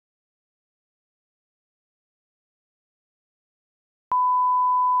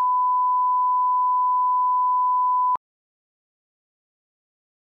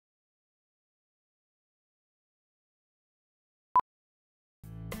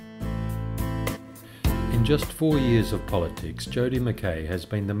just 4 years of politics, Jodi Mckay has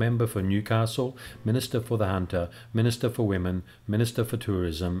been the member for Newcastle, Minister for the Hunter, Minister for Women, Minister for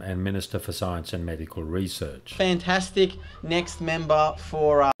Tourism and Minister for Science and Medical Research. Fantastic next member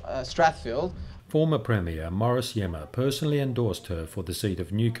for Strathfield. Former Premier Maurice Yemmer personally endorsed her for the seat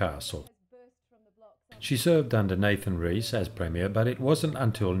of Newcastle. She served under Nathan Rees as Premier, but it wasn't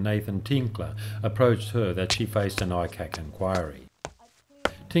until Nathan Tinkler approached her that she faced an ICAC inquiry.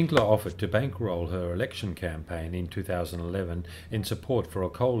 Tinkler offered to bankroll her election campaign in 2011 in support for a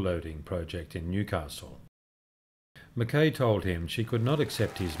coal loading project in Newcastle. Mckay told him she could not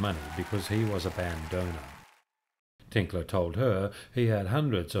accept his money because he was a banned donor. Tinkler told her he had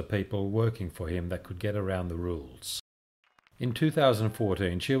hundreds of people working for him that could get around the rules. In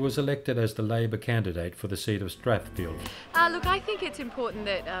 2014, she was elected as the Labor candidate for the seat of Strathfield. Look, I think it's important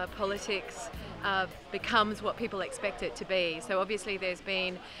that politics becomes what people expect it to be. So obviously there's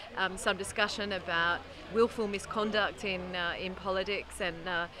been some discussion about willful misconduct in politics, and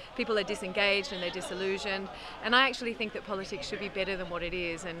people are disengaged and they're disillusioned. And I actually think that politics should be better than what it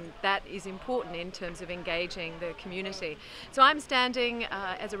is, and that is important in terms of engaging the community. So I'm standing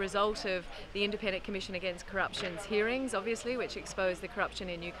as a result of the Independent Commission Against Corruption's hearings, obviously, which exposed the corruption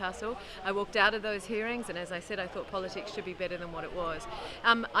in Newcastle. I walked out of those hearings, and as I said, I thought politics should be better than what it was.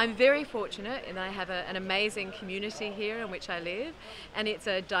 I'm very fortunate, and I have an amazing community here in which I live, and it's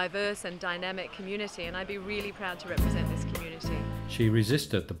a diverse and dynamic community, and I'd be really proud to represent this community. She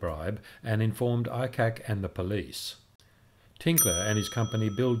resisted the bribe and informed ICAC and the police. Tinkler and his company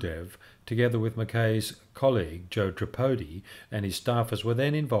Bildev, together with Mckay's colleague Joe Tripodi and his staffers, were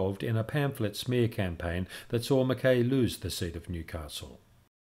then involved in a pamphlet smear campaign that saw Mckay lose the seat of Newcastle.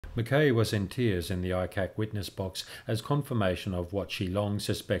 Mckay was in tears in the ICAC witness box as confirmation of what she long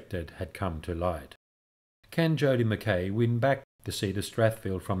suspected had come to light. Can Jodi Mckay win back the seat of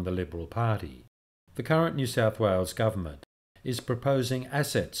Strathfield from the Liberal Party? The current New South Wales government is proposing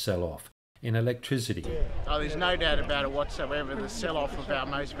asset sell-off in electricity. There's no doubt about it whatsoever. The sell-off of our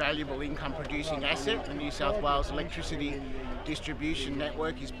most valuable income-producing asset, the New South Wales electricity distribution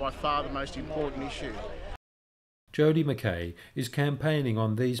network, is by far the most important issue. Jodi Mckay is campaigning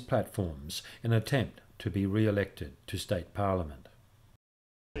on these platforms in an attempt to be re-elected to State Parliament.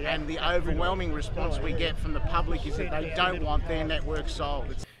 And the overwhelming response we get from the public is that they don't want their network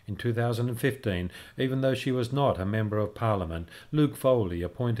sold. In 2015, even though she was not a Member of Parliament, Luke Foley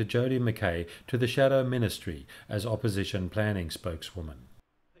appointed Jodi Mckay to the Shadow Ministry as Opposition Planning Spokeswoman.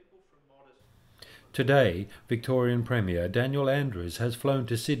 Today, Victorian Premier Daniel Andrews has flown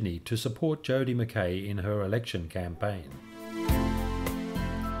to Sydney to support Jodi Mckay in her election campaign.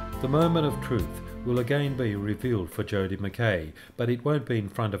 The moment of truth will again be revealed for Jodi Mckay, but it won't be in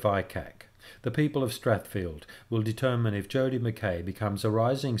front of ICAC. The people of Strathfield will determine if Jodi Mckay becomes a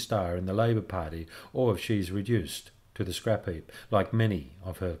rising star in the Labor Party or if she's reduced to the scrap heap, like many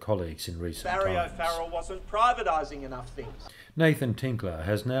of her colleagues in recent times. Barry O'Farrell wasn't privatising enough things. Nathan Tinkler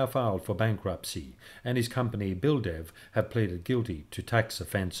has now filed for bankruptcy, and his company Bildev have pleaded guilty to tax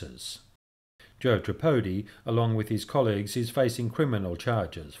offences. Joe Tripodi, along with his colleagues, is facing criminal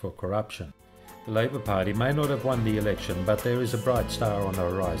charges for corruption. The Labor Party may not have won the election, but there is a bright star on the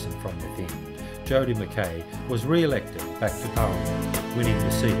horizon from within. Jodi Mckay was re-elected back to Parliament, winning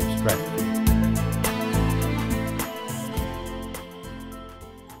the seat of Strathfield.